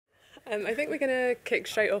I think we're going to kick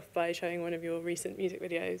straight off by showing one of your recent music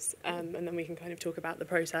videos, and then we can kind of talk about the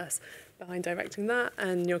process behind directing that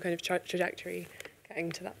and your kind of trajectory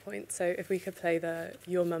getting to that point. So if we could play the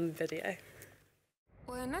Your Mum video.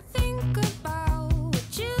 When I think about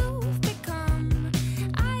what you've become,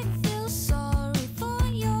 I feel sorry for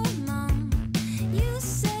your mum. You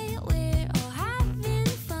say we're all having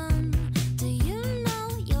fun. Do you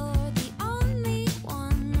know you're the only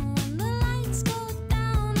one? When the lights go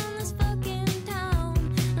down on this fucking town,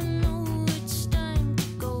 I know it's time to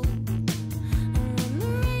go. And when the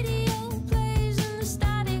radio plays and the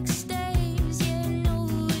static stays, yeah, I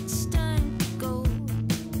know it's time to go.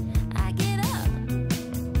 I get up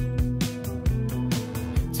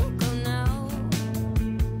to go now.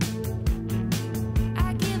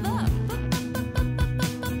 I give up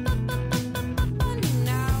on you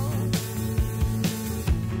now.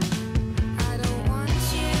 I don't want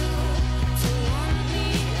you to want me.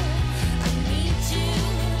 I need you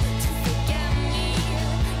to forget me.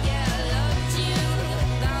 Yeah, I loved you,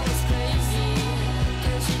 that was crazy,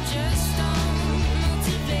 'cause you just don't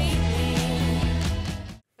motivate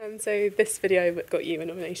me. So this video got you a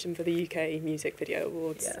nomination for the UK Music Video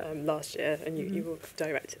Awards last year, and you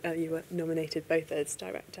were nominated both as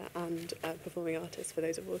director and performing artist for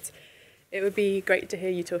those awards. It would be great to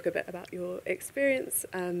hear you talk a bit about your experience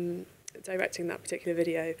directing that particular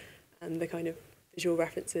video and the kind of visual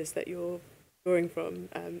references that you're drawing from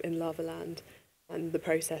in Lava Land, and the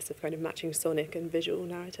process of kind of matching sonic and visual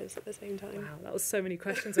narratives at the same time. Wow, that was so many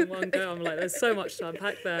questions in one go. I'm like, there's so much to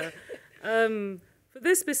unpack there. For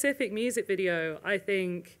this specific music video, I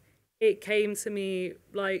think it came to me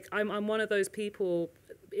like I'm one of those people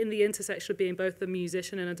in the intersection of being both a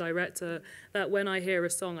musician and a director that when I hear a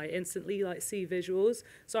song, I instantly like see visuals.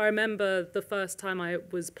 So I remember the first time I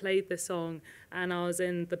was played this song, and I was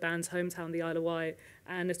in the band's hometown, the Isle of Wight,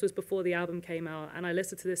 and this was before the album came out, and I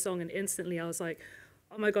listened to this song and instantly I was like,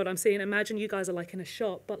 oh my God, I'm seeing, imagine you guys are like in a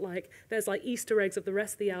shop, but like there's like Easter eggs of the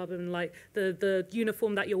rest of the album, and like the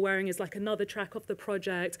uniform that you're wearing is like another track of the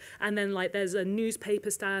project, and then like there's a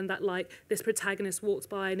newspaper stand that like this protagonist walks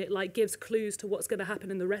by and it like gives clues to what's going to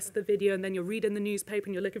happen in the rest of the video, and then you're reading the newspaper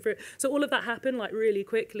and you're looking for it. So all of that happened like really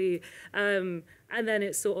quickly, and then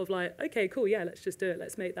it's sort of like, okay, cool, yeah, let's just do it,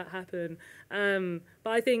 let's make that happen. But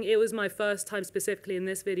I think it was my first time specifically in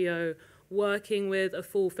this video working with a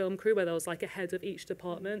full film crew where there was like a head of each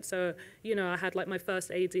department. So, you know, I had like my first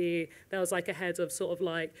AD, there was like a head of sort of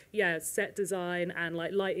like, yeah, set design and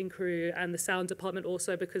like lighting crew, and the sound department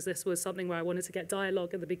also, because this was something where I wanted to get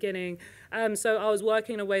dialogue at the beginning. So I was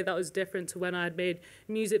working in a way that was different to when I had made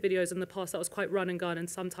music videos in the past that was quite run and gun, and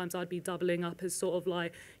sometimes I'd be doubling up as sort of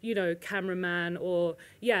like, you know, cameraman or,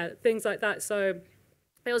 yeah, things like that. So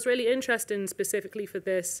it was really interesting specifically for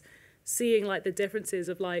this, seeing like the differences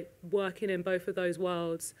of like working in both of those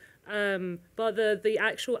worlds, but the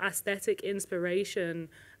actual aesthetic inspiration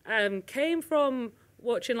came from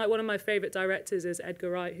watching like one of my favorite directors is Edgar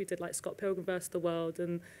Wright, who did like Scott Pilgrim vs. the World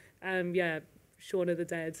and yeah, Shaun of the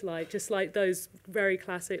Dead, like just like those very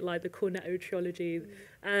classic like the Cornetto trilogy,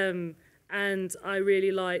 and I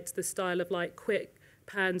really liked the style of like quick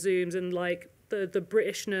pan zooms and like the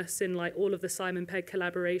Britishness in like all of the Simon Pegg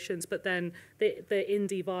collaborations, but then the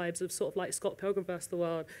indie vibes of sort of like Scott Pilgrim vs. the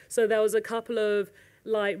World. So there was a couple of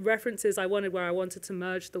like references I wanted where I wanted to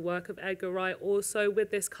merge the work of Edgar Wright also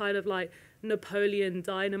with this kind of like Napoleon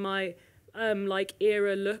Dynamite like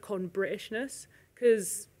era look on Britishness,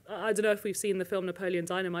 because I don't know if we've seen the film Napoleon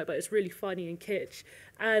Dynamite, but it's really funny and kitsch.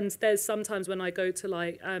 And there's sometimes when I go to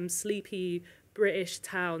like sleepy British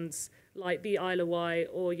towns like the Isle of Wight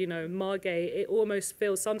or, you know, Margate, it almost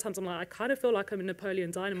feels, sometimes I'm like, I kind of feel like I'm in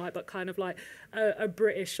Napoleon Dynamite, but kind of like a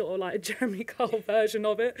British sort of like Jeremy Kyle version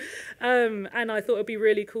of it. And I thought it'd be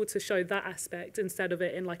really cool to show that aspect instead of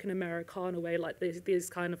it in like an Americana way, like this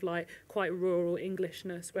kind of like quite rural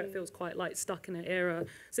Englishness where it feels quite like stuck in an era.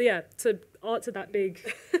 So yeah, to answer that big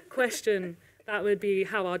question, that would be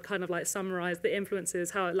how I'd kind of like summarize the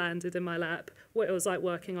influences, how it landed in my lap, what it was like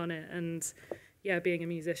working on it, and yeah, being a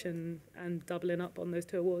musician and doubling up on those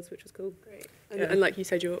 2 awards, which was cool. Great. And like you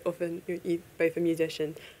said, you're both a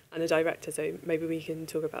musician and a director, so maybe we can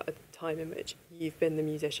talk about a time in which you've been the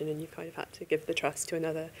musician and you've kind of had to give the trust to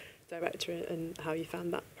another director and how you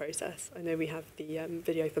found that process. I know we have the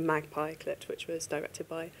video for Magpie clipped, which was directed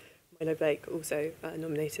by Milo Blake, also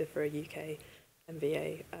nominated for a UK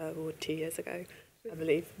MVA award 2 years ago, I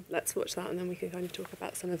believe. Let's watch that and then we can kind of talk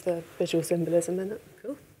about some of the visual symbolism in it.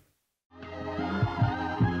 Cool.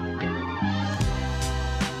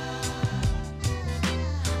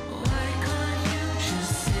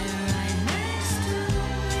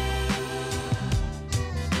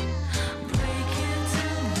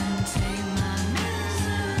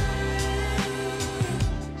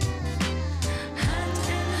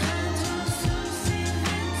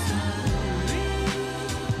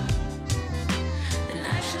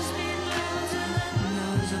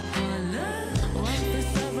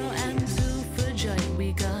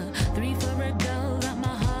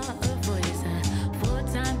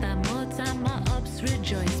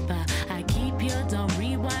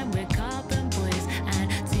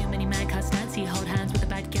 He hold hands with a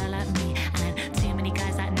bad girl like me. And too many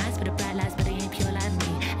guys that nice with the bright lights, but they ain't pure like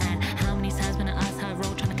me. And how many times when I ask how I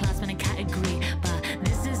roll, trying to class men in category. But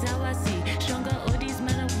this is how I see. Stronger all these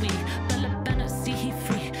men are weak. Bella Banner, see he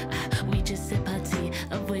free. We just sip our tea.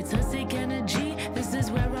 Avoid toxic energy. This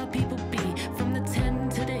is where our people be. From the 10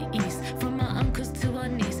 to the east. From our uncles to our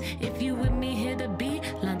niece. If you with me, here to be.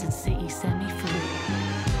 London City, set me free.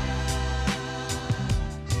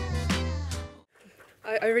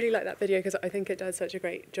 I really like that video because I think it does such a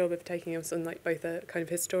great job of taking us on like both a kind of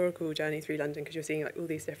historical journey through London, because you're seeing like all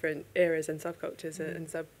these different eras and subcultures and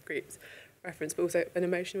subgroups reference, but also an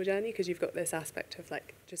emotional journey because you've got this aspect of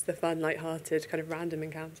like just the fun, light-hearted kind of random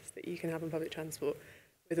encounters that you can have on public transport,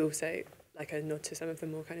 with also like a nod to some of the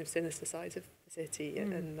more kind of sinister sides of the city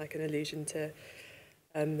and like an allusion to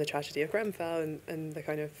the tragedy of Grenfell and the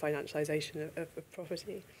kind of financialisation of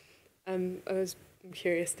property. I'm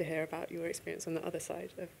curious to hear about your experience on the other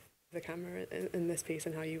side of the camera in this piece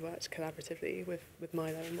and how you worked collaboratively with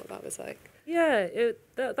Milo and what that was like. Yeah,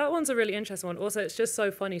 that one's a really interesting one. Also, it's just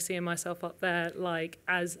so funny seeing myself up there like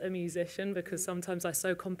as a musician, because sometimes I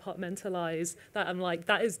so compartmentalize that I'm like,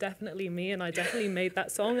 that is definitely me, and I definitely made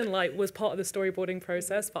that song and like was part of the storyboarding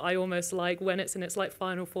process. But I almost like when it's in its like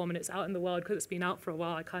final form and it's out in the world, because it's been out for a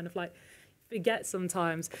while, I kind of like forget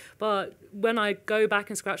sometimes. But when I go back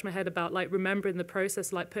and scratch my head about like remembering the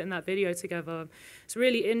process, like putting that video together, it's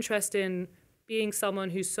really interesting being someone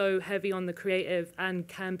who's so heavy on the creative and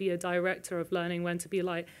can be a director, of learning when to be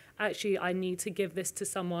like, actually I need to give this to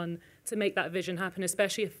someone to make that vision happen,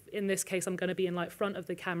 especially if in this case I'm going to be in like front of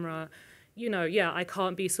the camera. You know, yeah, I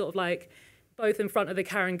can't be sort of like both in front of the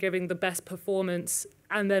camera and giving the best performance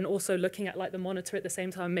and then also looking at like the monitor at the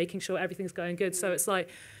same time, making sure everything's going good. So it's like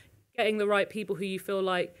getting the right people who you feel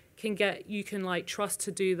like you can like trust to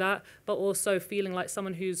do that, but also feeling like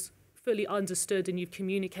someone who's fully understood and you've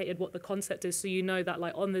communicated what the concept is, so you know that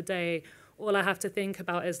like on the day all I have to think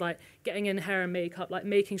about is like getting in hair and makeup, like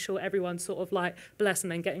making sure everyone's sort of like blessed,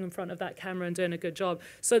 and then getting in front of that camera and doing a good job.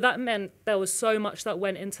 So that meant there was so much that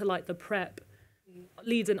went into like the prep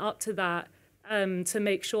leading up to that, to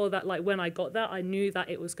make sure that like when I got that, I knew that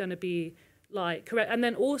it was going to be like correct. And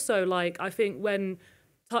then also like I think when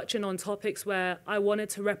touching on topics where I wanted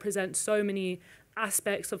to represent so many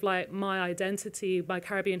aspects of like my identity, my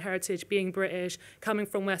Caribbean heritage, being British, coming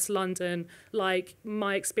from West London, like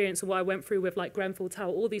my experience of what I went through with like Grenfell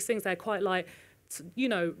Tower, all these things, they're quite like, you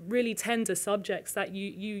know, really tender subjects that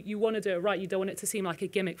you want to do it right. You don't want it to seem like a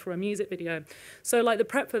gimmick for a music video. So like the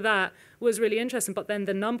prep for that was really interesting. But then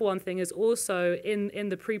the number one thing is also in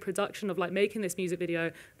the pre-production of like making this music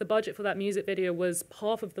video, the budget for that music video was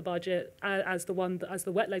half of the budget as the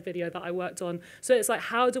wet leg video that I worked on. So it's like,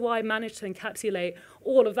 how do I manage to encapsulate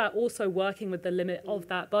all of that, also working with the limit of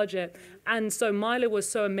that budget? And so Milo was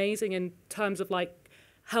so amazing in terms of like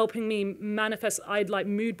helping me manifest. I'd like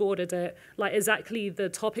mood boarded it, like exactly the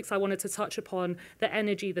topics I wanted to touch upon, the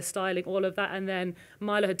energy, the styling, all of that. And then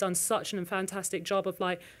Milo had done such a fantastic job of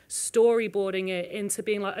like storyboarding it into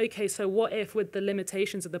being like, okay, so what if with the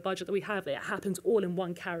limitations of the budget that we have, it happens all in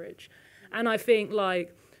one carriage? And I think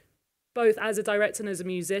like both as a director and as a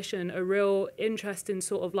musician, a real interesting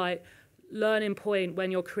sort of like learning point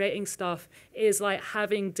when you're creating stuff is like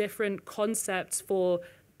having different concepts for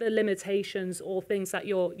the limitations or things that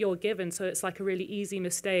you're given. So it's like a really easy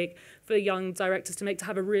mistake for young directors to make, to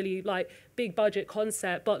have a really like big budget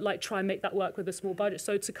concept but like try and make that work with a small budget.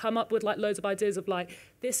 So to come up with like loads of ideas of like,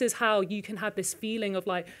 this is how you can have this feeling of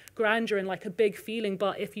like grandeur and like a big feeling,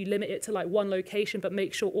 but if you limit it to like one location, but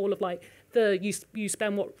make sure all of like you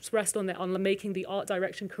spend what's rest on it on making the art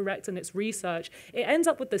direction correct and its research, it ends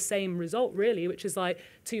up with the same result really, which is like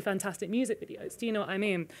 2 fantastic music videos. Do you know what I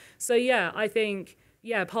mean? So yeah, I think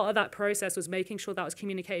part of that process was making sure that was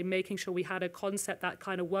communicated, making sure we had a concept that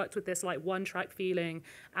kind of worked with this like one track feeling,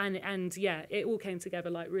 and yeah, it all came together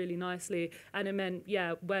like really nicely. And it meant,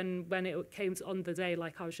 yeah, when it came on the day,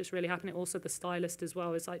 like I was just really happy. And also the stylist as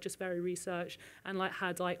well is like just very researched and like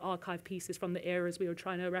had like archive pieces from the eras we were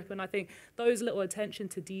trying to recommend. I think those little attention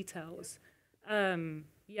to details,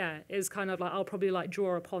 is kind of like, I'll probably like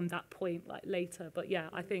draw upon that point like later. But yeah,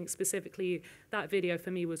 I think specifically that video for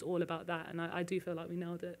me was all about that, and I do feel like we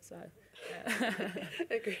nailed it. So yeah.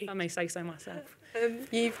 Agreed. I may say so myself.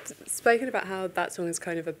 You've spoken about how that song is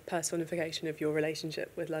kind of a personification of your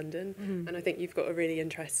relationship with London, and I think you've got a really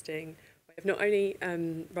interesting way of not only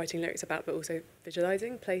writing lyrics about, but also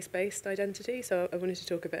visualising place-based identity. So I wanted to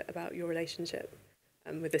talk a bit about your relationship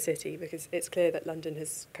with the city, because it's clear that London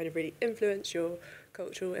has kind of really influenced your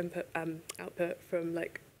cultural output from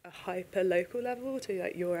like a hyper local level to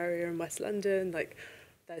like your area in West London, like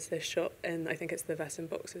there's this shot in, I think it's the Vest and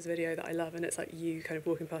Boxers video that I love, and it's like you kind of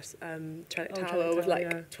walking past Trellick Tower with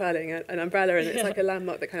like twirling an umbrella, and it's like a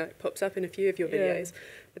landmark that kind of like pops up in a few of your videos.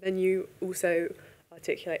 But then you also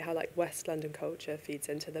articulate how like West London culture feeds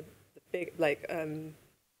into the big like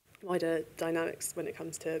wider dynamics when it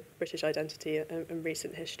comes to British identity and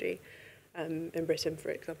recent history. In Britain, for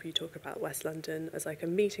example, you talk about West London as like a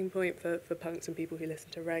meeting point for punks and people who listen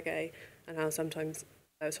to reggae, and how sometimes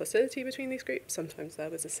there was hostility between these groups, sometimes there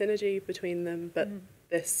was a synergy between them, but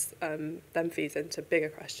this then feeds into bigger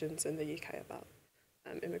questions in the UK about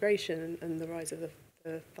immigration and the rise of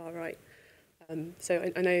the far right.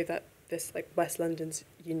 So I know that this like West London's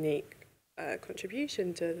unique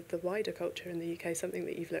contribution to the wider culture in the UK, something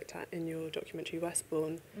that you've looked at in your documentary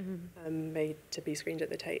Westbourne, made to be screened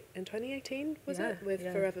at the Tate in 2018, was it? With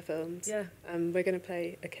Forever Films. Yeah. We're going to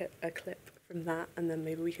play a clip from that, and then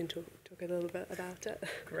maybe we can talk a little bit about it.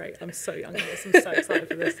 Great, I'm so young at this, I'm so excited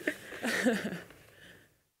for this.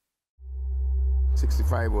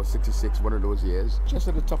 65 or 66, one of those years, just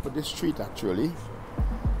at the top of this street actually,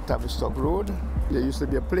 Tavistock Road, there used to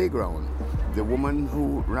be a playground. The woman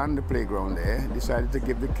who ran the playground there decided to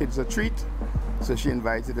give the kids a treat, so she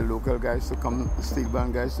invited the local guys to come, the steel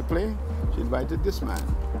band guys to play. She invited this man,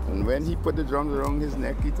 and when he put the drums around his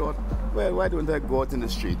neck, he thought, well, why don't I go out in the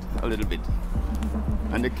street a little bit?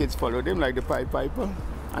 And the kids followed him like the Pied Piper,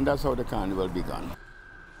 and that's how the carnival began.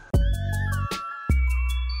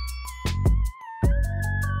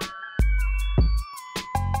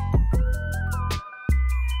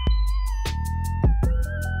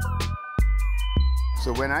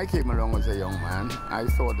 So when I came along as a young man, I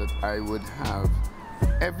thought that I would have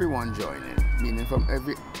everyone join in, meaning from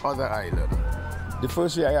every other island. The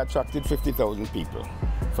first year I attracted 50,000 people,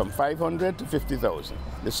 from 500 to 50,000.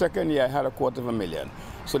 The second year I had 250,000.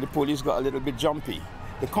 So the police got a little bit jumpy.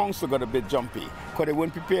 The council got a bit jumpy because they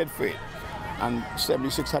weren't prepared for it. And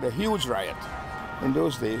 76 had a huge riot. In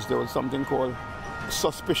those days there was something called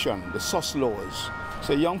suspicion, the sus laws.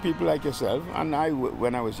 So young people like yourself, and I,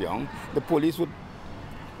 when I was young, the police would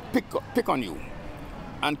pick on you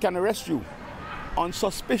and can arrest you on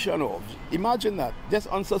suspicion of. Imagine that, just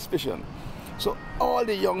on suspicion. So all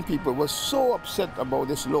the young people were so upset about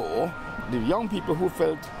this law, the young people who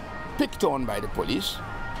felt picked on by the police,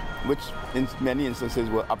 which in many instances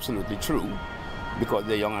were absolutely true because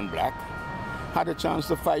they're young and black, had a chance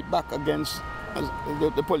to fight back against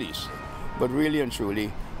the police. But really and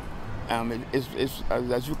truly,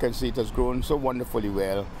 as you can see, it has grown so wonderfully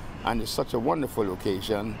well, and it's such a wonderful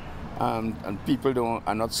location, and people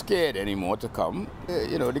are not scared anymore to come.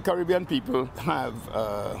 You know, the Caribbean people have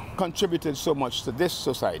contributed so much to this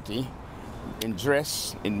society, in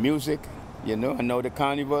dress, in music, you know, and now the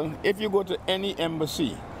carnival. If you go to any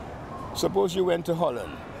embassy, suppose you went to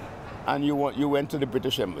Holland, and you went to the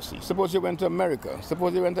British Embassy. Suppose you went to America,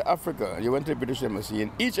 suppose you went to Africa, you went to the British Embassy.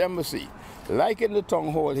 In each embassy, like in the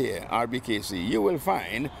Town Hall here, RBKC, you will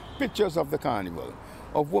find pictures of the carnival,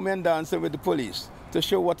 of women dancing with the police, to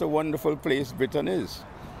show what a wonderful place Britain is,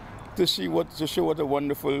 to show what a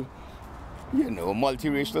wonderful, you know,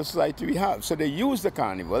 multiracial society we have. So they use the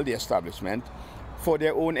carnival, the establishment, for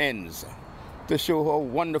their own ends, to show how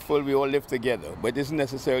wonderful we all live together. But it isn't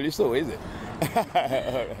necessarily so, is it? All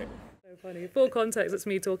right. Funny. For context, it's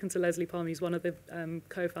me talking to Leslie Palmer. He's one of the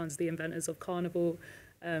co-founders, the inventors of Carnival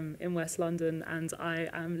in West London, and I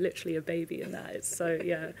am literally a baby in that. It's so,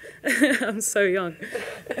 yeah, I'm so young.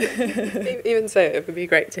 Even so, it would be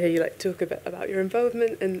great to hear you like talk a bit about your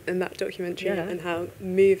involvement in that documentary, and how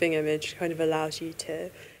moving image kind of allows you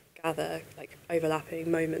to gather like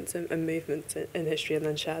overlapping moments and movements in history and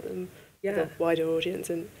then share them with a wider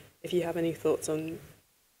audience. And if you have any thoughts on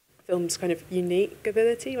film's kind of unique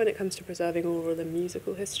ability when it comes to preserving oral and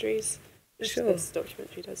musical histories, which this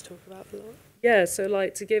documentary does talk about a lot. Yeah, so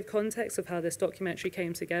like to give context of how this documentary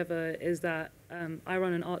came together is that I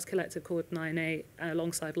run an arts collective called 9/8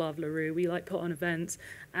 alongside Love LaRue. We like put on events,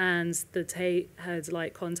 and the Tate had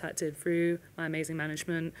like contacted through my amazing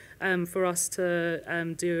management for us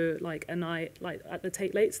to do like a night like at the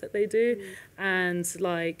Tate Lates that they do, and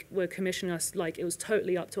like were commissioning us, like it was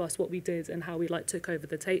totally up to us what we did and how we like took over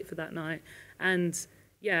the Tate for that night. And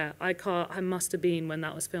yeah, I must have been, when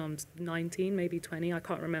that was filmed, 19, maybe 20, I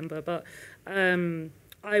can't remember. But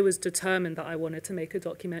I was determined that I wanted to make a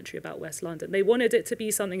documentary about West London. They wanted it to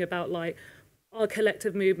be something about like our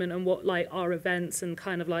collective movement and what like our events, and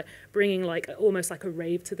kind of like bringing like almost like a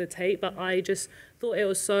rave to the Tate. But I just thought it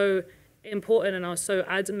was so important, and I was so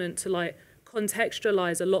adamant to like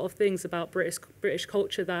contextualize a lot of things about British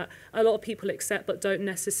culture that a lot of people accept but don't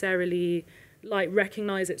necessarily like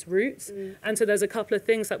recognize its roots. And so there's a couple of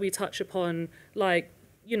things that we touch upon, like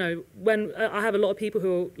you know, when I have a lot of people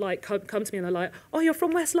who like come to me and they're like, oh, you're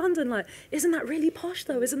from West London, like, isn't that really posh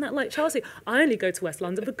though? Isn't that like Chelsea? I only go to West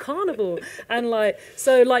London for Carnival. And like,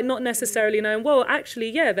 so like not necessarily knowing, well, actually,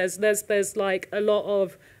 yeah, there's like a lot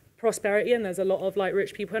of prosperity and there's a lot of like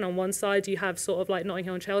rich people, and on one side you have sort of like Notting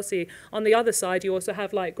Hill and Chelsea, on the other side you also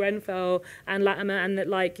have like Grenfell and Latimer, and that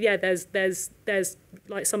like, yeah, there's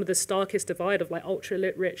like some of the starkest divide of like ultra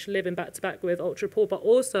rich living back to back with ultra poor, but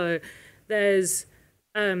also there's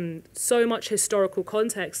so much historical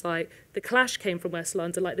context. Like the Clash came from West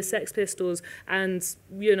London, like the Sex Pistols, and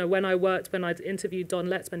you know, when I interviewed Don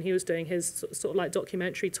Letzman, he was doing his sort of like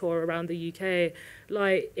documentary tour around the UK.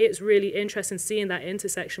 Like it's really interesting seeing that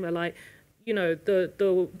intersection where like, you know,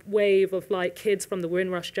 the wave of like kids from the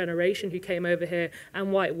Windrush generation who came over here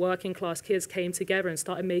and white working class kids came together and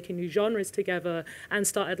started making new genres together and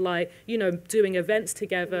started like, you know, doing events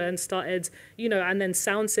together and started, you know, and then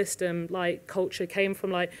sound system like culture came from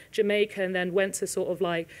like Jamaica and then went to sort of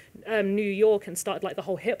like New York and started like the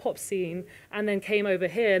whole hip hop scene, and then came over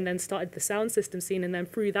here and then started the sound system scene, and then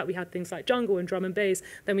through that we had things like jungle and drum and bass,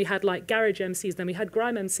 then we had like garage MCs, then we had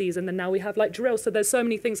grime MCs, and then now we have like drill. So there's so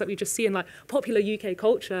many things that we just see in like popular UK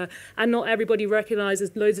culture, and not everybody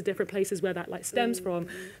recognises loads of different places where that like stems from.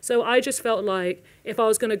 So I just felt like if I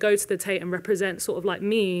was going to go to the Tate and represent sort of like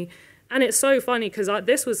me, and it's so funny because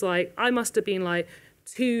this was like, I must have been like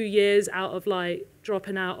 2 years out of like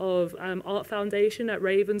dropping out of Art Foundation at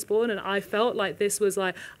Ravensbourne, and I felt like this was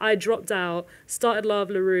like, I dropped out, started Love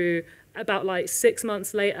LaRue, about like 6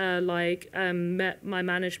 months later, like met my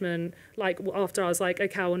management, like after I was like,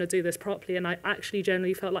 okay, I want to do this properly, and I actually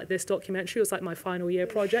generally felt like this documentary was like my final year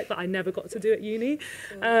project that I never got to do at uni,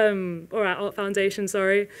 or at Art Foundation,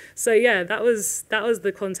 sorry. So yeah, that was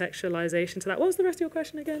the contextualization to that. What was the rest of your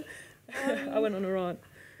question again? I went on a rant.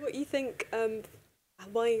 What you think,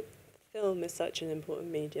 why film is such an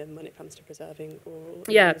important medium when it comes to preserving oral?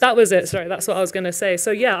 Yeah, that was it. Sorry, that's what I was going to say.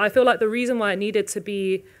 So yeah, I feel like the reason why it needed to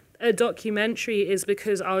be a documentary is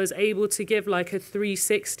because I was able to give like a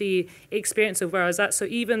 360 experience of where I was at. So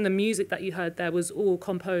even the music that you heard there was all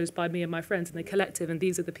composed by me and my friends in the collective, and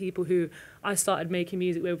these are the people who I started making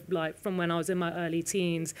music with like from when I was in my early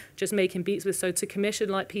teens, just making beats with. So to commission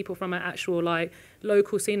like people from an actual like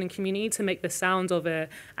local scene and community to make the sound of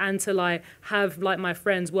it, and to like have like my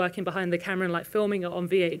friends working behind the camera and like filming it on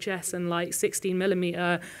VHS and like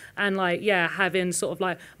 16mm, and like, yeah, having sort of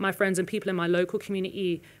like my friends and people in my local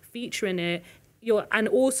community featuring it. And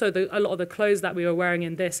also a lot of the clothes that we were wearing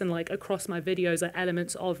in this and like across my videos are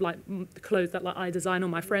elements of like the clothes that like I design or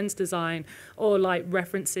my friends design, or like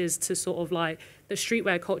references to sort of like the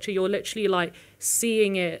streetwear culture. You're literally like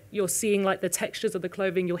seeing it, you're seeing like the textures of the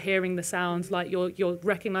clothing, you're hearing the sounds, like you're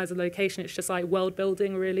recognizing the location. It's just like world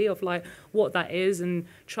building really of like what that is, and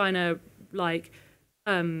trying to like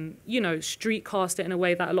you know, street cast it in a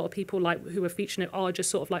way that a lot of people like who are featuring it are just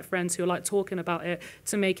sort of like friends who are like talking about it,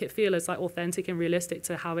 to make it feel as like authentic and realistic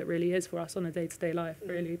to how it really is for us on a day-to-day life,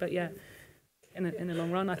 really. But yeah, in the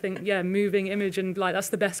long run, I think, yeah, moving image, and like that's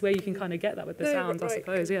the best way you can kind of get that with the sounds, right, I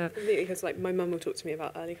suppose. Yeah, completely, because like my mum will talk to me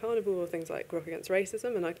about early carnival or things like Rock Against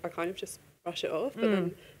Racism, and I kind of just brush it off, but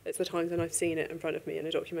then it's the times when I've seen it in front of me in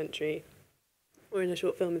a documentary or in a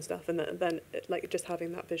short film and stuff, and then it, like just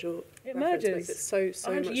having that visual it reference merges. makes it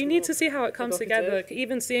so much you need to see how it comes together.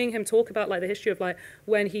 Even seeing him talk about like the history of like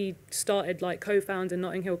when he started like co-founding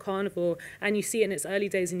Notting Hill Carnival, and you see it in its early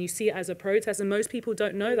days and you see it as a protest, and most people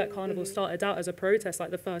don't know that Carnival started out as a protest,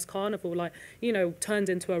 like the first carnival, like, you know, turned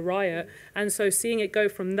into a riot. And so seeing it go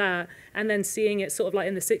from that, and then seeing it sort of like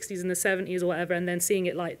in the 60s and the 70s or whatever, and then seeing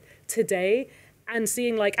it like today, and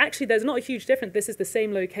seeing like actually there's not a huge difference, this is the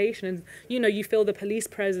same location, and you know, you feel the police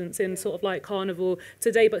presence in sort of like Carnival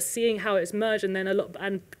today, but seeing how it's merged, and then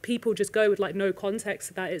and people just go with like no context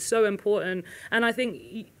to that, it's so important. And I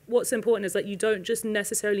think what's important is that you don't just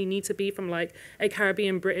necessarily need to be from like a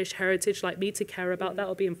Caribbean British heritage like me to care about that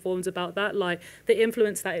or be informed about that. Like the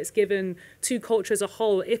influence that it's given to culture as a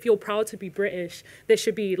whole, if you're proud to be British, this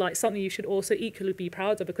should be like something you should also equally be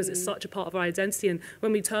proud of, because it's such a part of our identity. And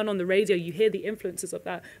when we turn on the radio, you hear the influences of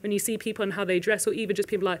that when you see people and how they dress, or even just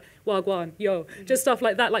people like wagwan, yo, just stuff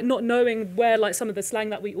like that, like not knowing where like some of the slang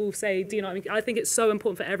that we all say, do you know what I mean? I think it's so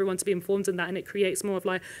important for everyone to be informed in that, and it creates more of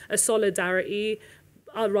like a solidarity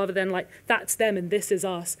rather than like that's them and this is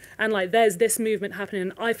us, and like there's this movement happening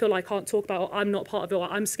and I feel like I can't talk about it, or I'm not part of it,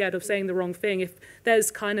 or I'm scared of saying the wrong thing. If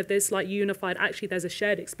there's kind of this like unified, actually there's a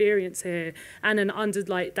shared experience here, and an under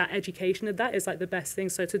like that education of that is like the best thing.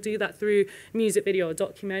 So to do that through music video or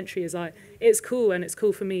documentary is like, it's cool, and it's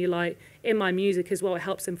cool for me like in my music as well. It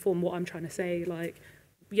helps inform what I'm trying to say. Like,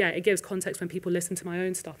 yeah, it gives context when people listen to my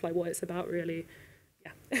own stuff, like what it's about really.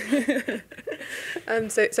 Yeah.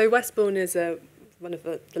 So Westbourne is one of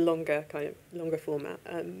the longer format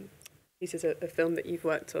pieces of film that you've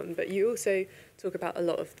worked on, but you also talk about a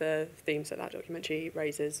lot of the themes that that documentary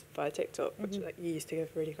raises via TikTok, which like, you used to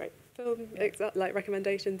give really great film like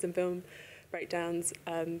recommendations and film breakdowns,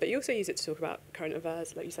 but you also use it to talk about current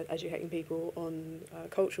affairs, like you said, educating people on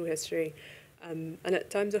cultural history, and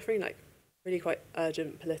at times offering like really quite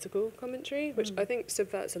urgent political commentary, which I think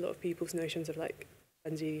subverts a lot of people's notions of like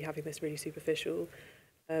Gen Z having this really superficial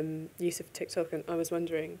use of TikTok. And I was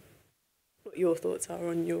wondering what your thoughts are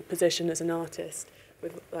on your position as an artist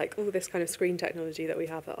with like all this kind of screen technology that we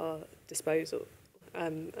have at our disposal,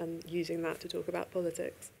 and using that to talk about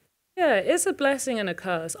politics. Yeah, it's a blessing and a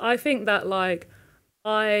curse. I think that like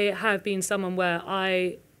I have been someone where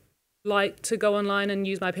I like to go online and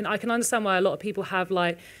use my opinion. I can understand why a lot of people have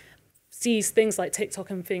like sees things like TikTok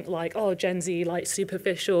and think like, oh, Gen Z, like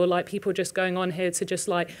superficial, like people just going on here to just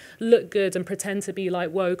like look good and pretend to be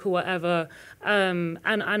like woke or whatever. And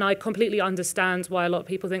I completely understand why a lot of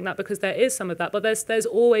people think that, because there is some of that. But there's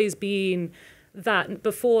always been that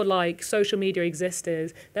before like social media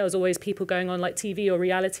existed. There was always people going on like TV or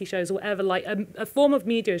reality shows or whatever. Like a form of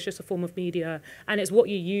media is just a form of media, and it's what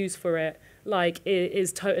you use for it. Like it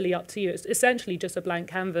is totally up to you. It's essentially just a blank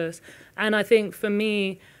canvas. And I think for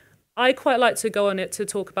me, I quite like to go on it to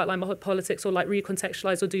talk about like my politics or like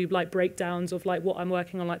recontextualize or do like breakdowns of like what I'm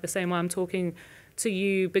working on, like the same way I'm talking to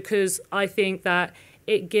you, because I think that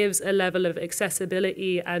it gives a level of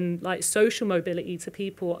accessibility and like social mobility to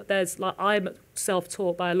people. There's like, I'm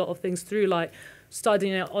self-taught by a lot of things through like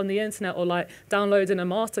studying it on the internet or like downloading a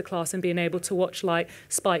masterclass and being able to watch like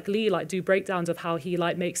Spike Lee like do breakdowns of how he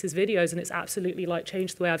like makes his videos, and it's absolutely like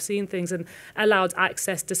changed the way I've seen things and allowed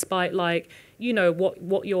access despite like, you know,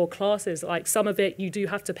 what your class is. Like some of it you do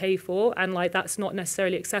have to pay for, and like that's not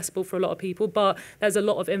necessarily accessible for a lot of people, but there's a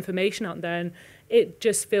lot of information out there, and it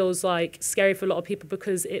just feels like scary for a lot of people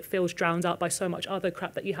because it feels drowned out by so much other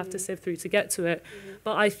crap that you have to sift through to get to it.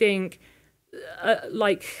 But I think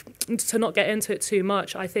like to not get into it too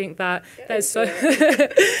much, I think that there's so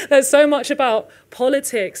much about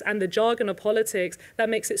politics and the jargon of politics that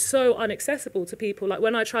makes it so inaccessible to people. Like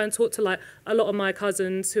when I try and talk to like a lot of my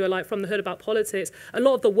cousins who are like from the hood about politics, a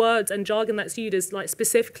lot of the words and jargon that's used is like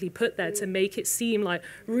specifically put there to make it seem like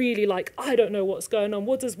really like, I don't know what's going on.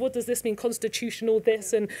 What does this mean? Constitutional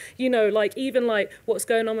this, and you know, like even like what's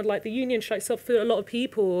going on with like the union strike. So for a lot of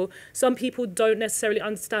people, some people don't necessarily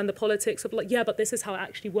understand the politics of like, yeah, but this is how it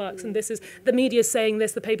actually works, and this is the media saying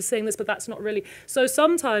this, the paper's saying this, but that's not really. So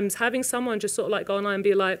sometimes having someone just sort of like go online and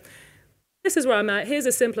be like, this is where I'm at, here's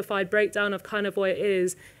a simplified breakdown of kind of what it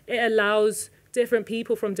is, it allows different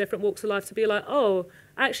people from different walks of life to be like, oh,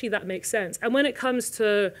 actually that makes sense. And when it comes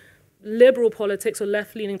to liberal politics or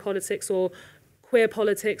left-leaning politics or queer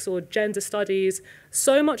politics or gender studies,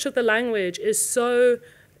 so much of the language is so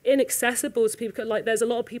inaccessible to people. Like there's a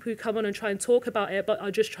lot of people who come on and try and talk about it but are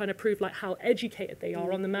just trying to prove like how educated they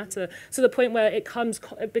are on the matter, to the point where it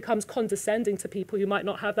becomes condescending to people who might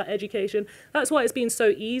not have that education. That's why it's been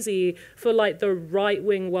so easy for like the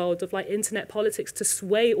right-wing world of like internet politics to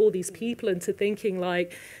sway all these people into thinking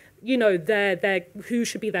like, you know, they're who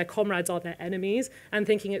should be their comrades are their enemies, and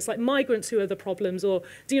thinking it's like migrants who are the problems, or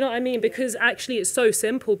do you know what I mean? Because actually it's so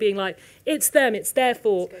simple being like, it's them, it's their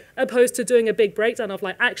fault, opposed to doing a big breakdown of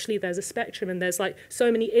like, actually there's a spectrum and there's like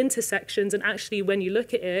so many intersections, and actually when you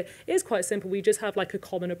look at it, it's quite simple. We just have like a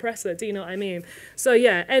common oppressor, do you know what I mean? So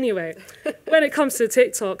yeah, anyway, when it comes to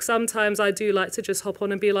TikTok, sometimes I do like to just hop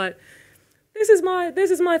on and be like, this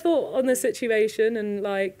is my thought on the situation, and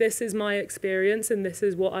like this is my experience, and this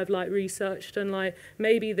is what I've like researched, and like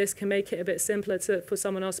maybe this can make it a bit simpler for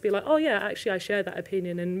someone else to be like, oh yeah, actually I share that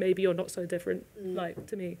opinion, and maybe you're not so different like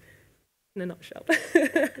to me, in a nutshell.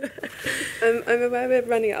 I'm aware we're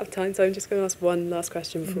running out of time, so I'm just going to ask one last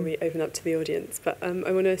question before we open up to the audience, but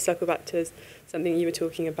I want to circle back to something you were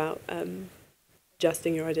talking about,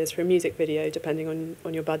 adjusting your ideas for a music video depending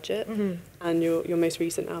on your budget, and your most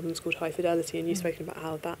recent album is called Hi-Fidelity, and you've spoken about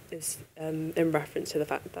how that is in reference to the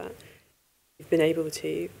fact that you've been able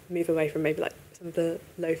to move away from maybe like some of the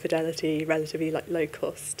low fidelity, relatively like low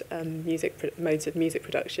cost modes of music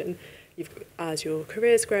production. As your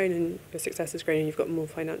career's grown and your success has grown and you've got more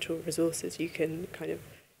financial resources, you can kind of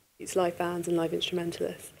use live bands and live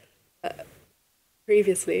instrumentalists.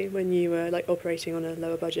 Previously, when you were like operating on a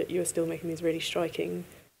lower budget, you were still making these really striking,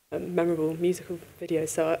 memorable musical videos.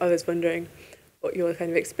 So I was wondering what your kind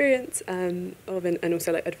of experience and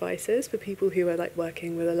also like advice is for people who are like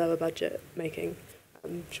working with a lower budget, making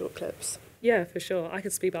short clips. Yeah, for sure. I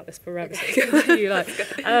could speak about this forever.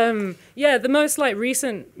 Yeah, the most like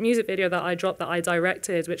recent music video that I dropped that I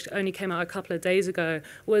directed, which only came out a couple of days ago,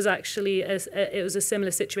 was actually it was a similar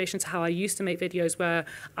situation to how I used to make videos, where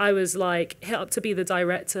I was like hit up to be the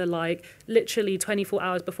director like literally 24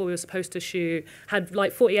 hours before we were supposed to shoot, had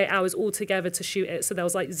like 48 hours altogether to shoot it, so there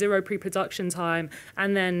was like zero pre-production time,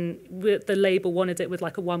 and then the label wanted it with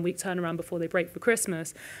like a 1 week turnaround before they break for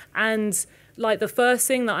Christmas. And like the first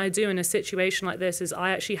thing that I do in a situation like this is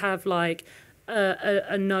I actually have like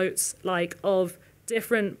a notes like of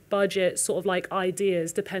different budget sort of like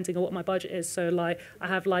ideas depending on what my budget is. So like I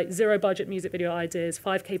have like 0 budget music video ideas,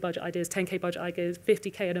 5K budget ideas, 10K budget ideas,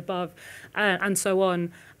 50K and above, and so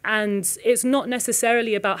on. And it's not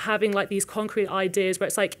necessarily about having like these concrete ideas where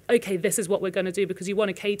it's like, okay, this is what we're going to do, because you want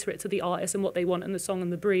to cater it to the artist and what they want in the song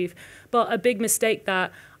and the brief. But a big mistake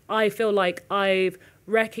that I feel like I've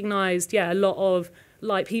recognized, a lot of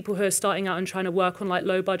like people who are starting out and trying to work on like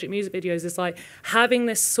low budget music videos is like having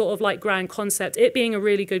this sort of like grand concept, it being a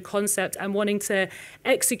really good concept, and wanting to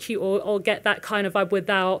execute or get that kind of vibe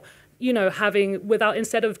without, you know,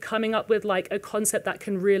 instead of coming up with like a concept that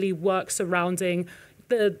can really work surrounding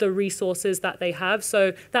the resources that they have.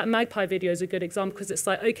 So that Magpie video is a good example, because it's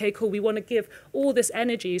like, okay, cool, we want to give all this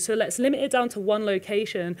energy, so let's limit it down to one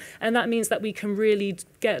location, and that means that we can really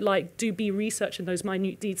get like be research in those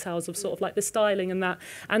minute details of sort of like the styling and that.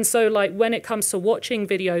 And so like when it comes to watching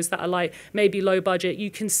videos that are like maybe low budget,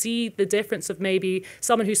 you can see the difference of maybe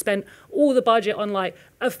someone who spent all the budget on like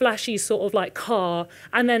a flashy sort of like car,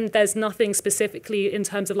 and then there's nothing specifically in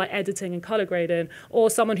terms of like editing and color grading, or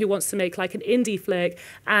someone who wants to make like an indie flick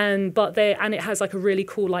and it has like a really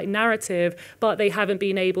cool like narrative, but they haven't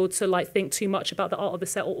been able to like think too much about the art of the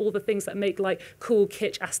set or all the things that make like cool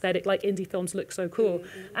kitsch aesthetic like indie films look so cool.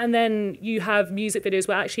 Mm-hmm. And then you have music videos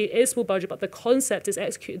where actually it is full budget, but the concept is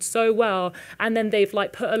executed so well, and then they've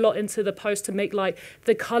like put a lot into the post to make like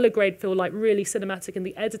the color grade feel like really cinematic and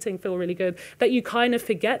the editing feel really good, that you kind of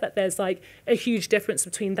forget that there's like a huge difference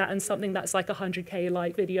between that and something that's like 100K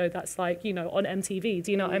like video that's like, you know, on MTV.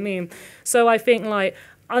 Do you know what I mean? So I think like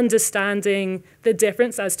understanding the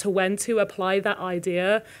difference as to when to apply that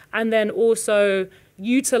idea, and then also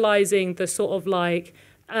utilizing the sort of like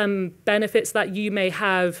benefits that you may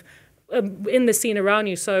have in the scene around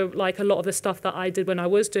you. So like a lot of the stuff that I did when I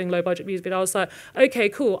was doing low budget music video, I was like, okay,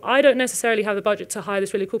 cool, I don't necessarily have the budget to hire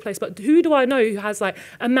this really cool place, but who do I know who has like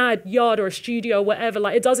a mad yard or a studio or whatever?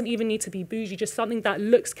 Like it doesn't even need to be bougie, just something that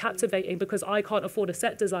looks captivating, because I can't afford a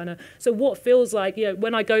set designer. So what feels like, you know,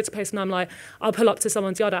 when I go to place and I'm like, I'll pull up to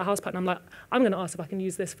someone's yard at a house party and I'm like, I'm gonna ask if I can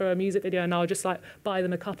use this for a music video, and I'll just like buy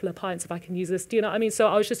them a couple of pints if I can use this. Do you know what I mean? So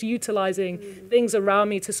I was just utilizing things around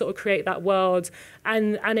me to sort of create that world,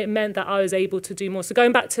 and it meant that I was able to do more. So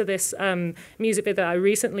going back to this music video that I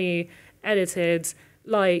recently edited,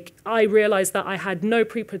 like I realized that I had no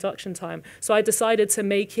pre-production time, so I decided to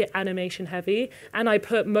make it animation heavy, and I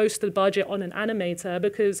put most of the budget on an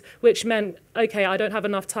animator, which meant, okay, I don't have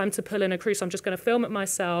enough time to pull in a crew, so I'm just going to film it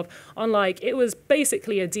myself on like, it was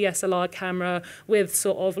basically a DSLR camera with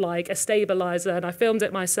sort of like a stabilizer, and I filmed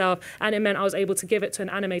it myself, and it meant I was able to give it to an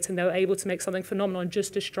animator, and they were able to make something phenomenal and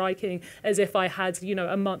just as striking as if I had, you know,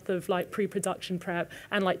 a month of like pre-production prep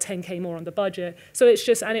and like 10K more on the budget. So it's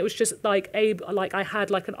just, and it was just like I had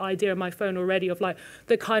like an idea on my phone already of like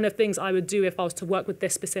the kind of things I would do if I was to work with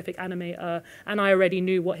this specific animator, and I already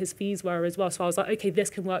knew what his fees were as well. So I was like, okay, this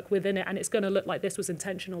can work within it, and it's going to look like this was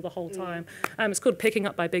intentional the whole time. It's called Picking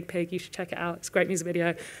Up by Big Pig. You should check it out. It's a great music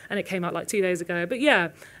video, and it came out like 2 days ago. But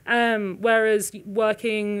yeah, whereas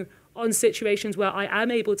working on situations where I am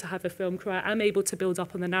able to have a film crew, I am able to build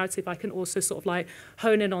up on the narrative, I can also sort of like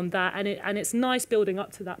hone in on that, and it's nice building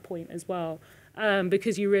up to that point as well.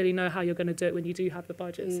 Because you really know how you're going to do it when you do have the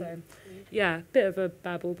budget. So, yeah, bit of a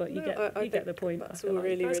babble, but you get the point. That's all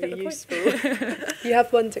really, really useful. You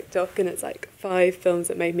have one TikTok, and it's like 5 films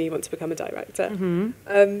that made me want to become a director.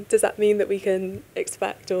 Mm-hmm. Does that mean that we can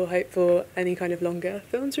expect or hope for any kind of longer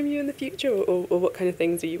films from you in the future, or what kind of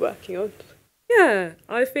things are you working on? Yeah,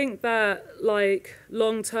 I think that like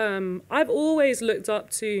long term, I've always looked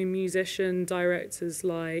up to musician directors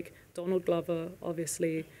like Donald Glover,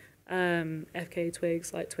 obviously. FK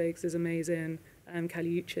Twigs, like Twigs is amazing,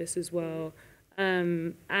 Kaliuchis as well.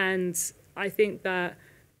 And I think that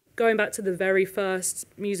going back to the very first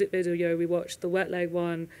music video we watched, the Wet Leg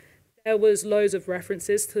one, there was loads of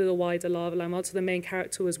references to the wider Lava Lamb. So the main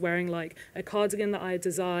character was wearing like a cardigan that I had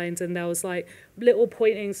designed, and there was like little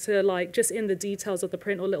pointings to like just in the details of the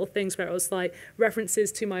print, or little things where it was like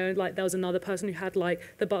references to my own, like there was another person who had like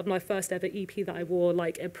my first ever EP that I wore,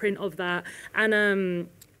 like a print of that. And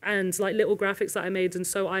and like little graphics that I made. And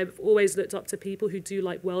so I've always looked up to people who do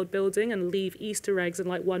like world building and leave Easter eggs in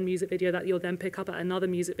like one music video that you'll then pick up at another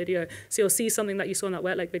music video. So you'll see something that you saw in that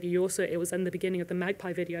Wet Leg video. You also, it was in the beginning of the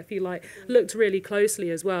Magpie video, I feel like looked really closely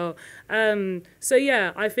as well. So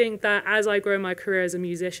yeah, I think that as I grow my career as a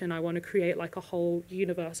musician, I want to create like a whole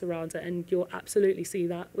universe around it. And you'll absolutely see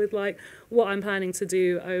that with like what I'm planning to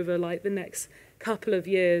do over like the next couple of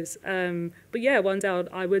years. But yeah, one day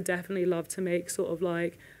I would definitely love to make sort of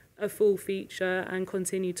like a full feature and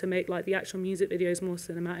continue to make like the actual music videos more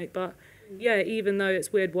cinematic. But yeah, even though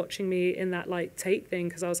it's weird watching me in that like tape thing,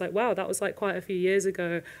 because I was like, wow, that was like quite a few years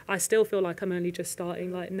ago, I still feel like I'm only just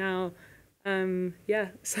starting like now. Yeah,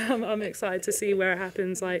 so I'm excited to see where it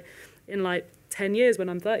happens like in like 10 years when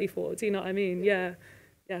I'm 34. Do you know what I mean? Yeah.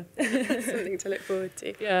 Something to look forward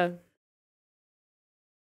to. Yeah.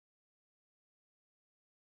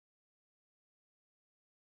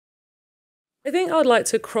 I think I'd like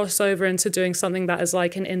to cross over into doing something that is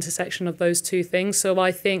like an intersection of those two things. So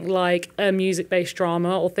I think like a music-based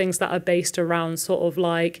drama or things that are based around sort of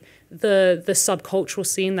like the subcultural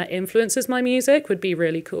scene that influences my music would be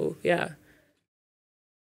really cool. Yeah.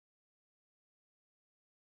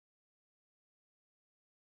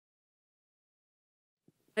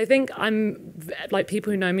 I think I'm, like, people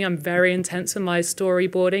who know me, I'm very intense in my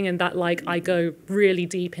storyboarding, and that like I go really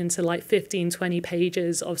deep into like 15, 20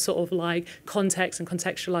 pages of sort of like context and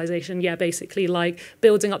contextualization. Yeah, basically like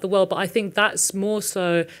building up the world. But I think that's more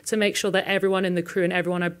so to make sure that everyone in the crew and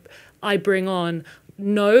everyone I bring on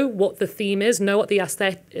know what the theme is, know what the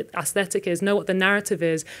aesthetic is, know what the narrative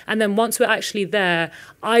is. And then once we're actually there,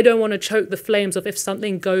 I don't want to choke the flames of if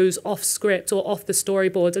something goes off script or off the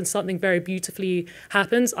storyboard and something very beautifully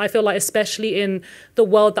happens. I feel like especially in the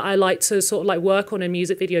world that I like to sort of like work on in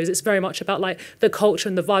music videos, it's very much about like the culture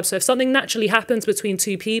and the vibe. So if something naturally happens between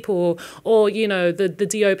two people, or, you know, the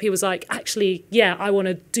DOP was like, actually, yeah, I want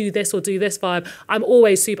to do this or do this vibe, I'm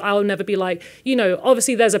always I'll never be like, you know,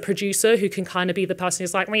 obviously there's a producer who can kind of be the person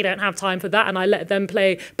who's like, we don't have time for that, and I let them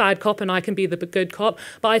play bad cop and I can be the good cop.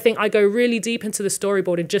 But I think I go really deep into the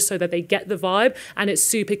storyboarding just so that they get the vibe and it's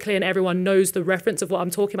super clear and everyone knows the reference of what I'm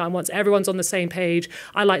talking about. And once everyone's on the same page,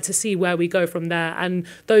 I like to see where we go from there. And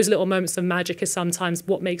those little moments of magic is sometimes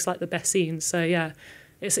what makes like the best scenes. So yeah,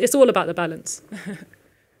 it's all about the balance.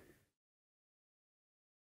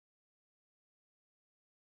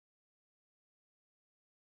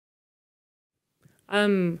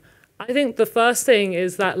 I think the first thing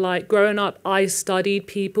is that, like, growing up, I studied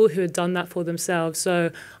people who had done that for themselves. So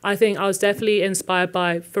I think I was definitely inspired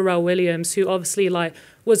by Pharrell Williams, who obviously, like,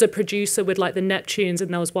 was a producer with like the Neptunes,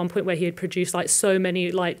 and there was one point where he had produced like so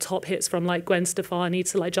many like top hits from like Gwen Stefani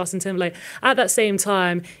to like Justin Timberlake. At that same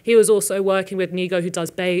time, he was also working with Nigo, who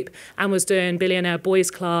does Bape, and was doing Billionaire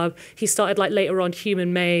Boys Club. He started like later on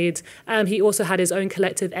Human Made. He also had his own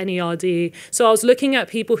collective NERD. So I was looking at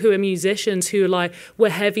people who are musicians who like were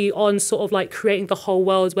heavy on sort of like creating the whole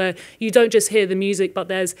world, where you don't just hear the music, but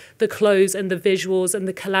there's the clothes and the visuals and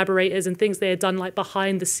the collaborators and things they had done like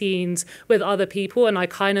behind the scenes with other people. And I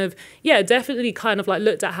kind of, yeah, definitely kind of like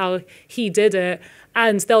looked at how he did it.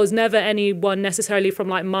 And there was never anyone necessarily from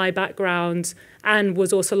like my background, and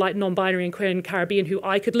was also like non-binary and queer and Caribbean, who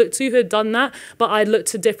I could look to who had done that. But I looked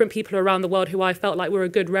to different people around the world who I felt like were a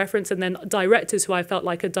good reference, and then directors who I felt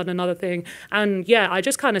like had done another thing. And yeah, I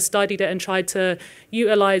just kind of studied it and tried to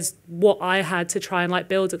utilize what I had to try and like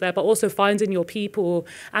build it there, but also finding your people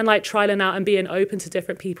and like trialing out and being open to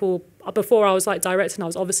different people. Before I was like directing, I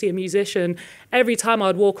was obviously a musician. Every time I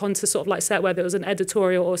would walk onto sort of like set, whether it was an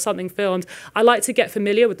editorial or something filmed, I like to get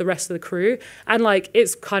familiar with the rest of the crew. And like,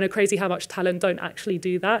 it's kind of crazy how much talent don't actually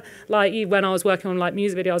do that. Like when I was working on like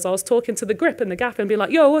music videos, I was talking to the grip and the gaffer and being like,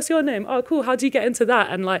 yo, what's your name? Oh, cool. How do you get into that?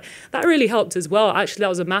 And like, that really helped as well. Actually, that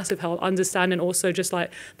was a massive help, understanding also just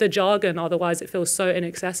like the jargon. Otherwise it feels so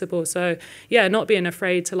inaccessible. So yeah, not being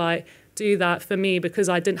afraid to like do that for me, because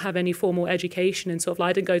I didn't have any formal education and sort of like,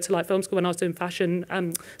 I didn't go to like film school when I was doing fashion.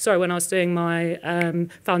 When I was doing my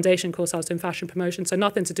foundation course, I was doing fashion promotion. So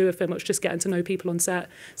nothing to do with film, it was just getting to know people on set.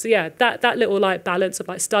 So yeah, that little like balance of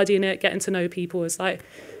like studying it, getting to know people is like,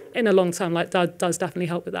 in a long term, like does definitely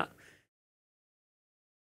help with that.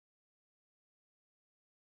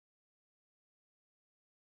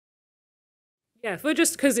 Yeah, for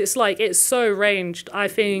just because it's like, it's so ranged, I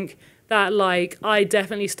think that like I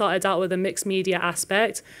definitely started out with a mixed media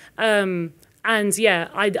aspect. And yeah,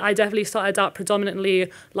 I definitely started out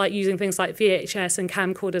predominantly like using things like VHS and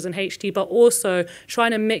camcorders and HD, but also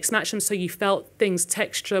trying to mix match them so you felt things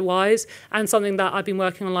texture wise. And something that I've been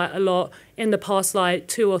working on like a lot in the past like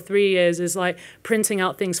 2 or 3 years is like printing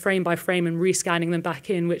out things frame by frame and rescanning them back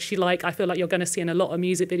in, which I feel like you're going to see in a lot of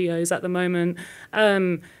music videos at the moment.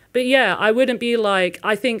 But yeah, I wouldn't be like,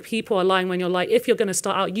 I think people are lying when you're like, if you're going to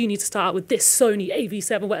start out, you need to start out with this Sony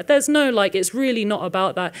AV7. Whatever. There's no, like, it's really not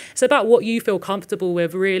about that. It's about what you feel comfortable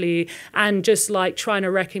with, really, and just like trying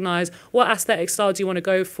to recognize what aesthetic style do you want to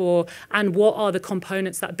go for and what are the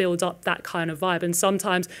components that build up that kind of vibe. And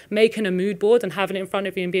sometimes making a mood board and having it in front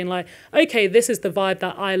of you and being like, okay, this is the vibe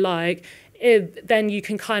that I like. Then you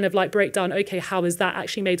can kind of like break down, okay, how is that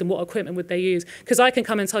actually made and what equipment would they use? Because I can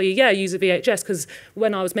come and tell you, yeah, use a VHS, because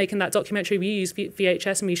when I was making that documentary, we used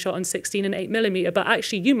VHS and we shot on 16 and 8mm, but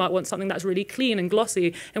actually you might want something that's really clean and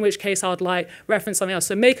glossy, in which case I'd like reference something else.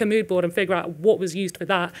 So make a mood board and figure out what was used for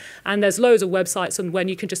that. And there's loads of websites and when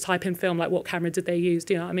you can just type in film, like what camera did they use,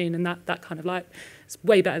 do you know what I mean? And that kind of like, it's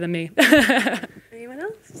way better than me. Anyone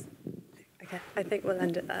else? Okay, I think we'll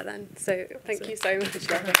end it there then. So thank you so much,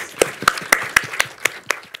 guys.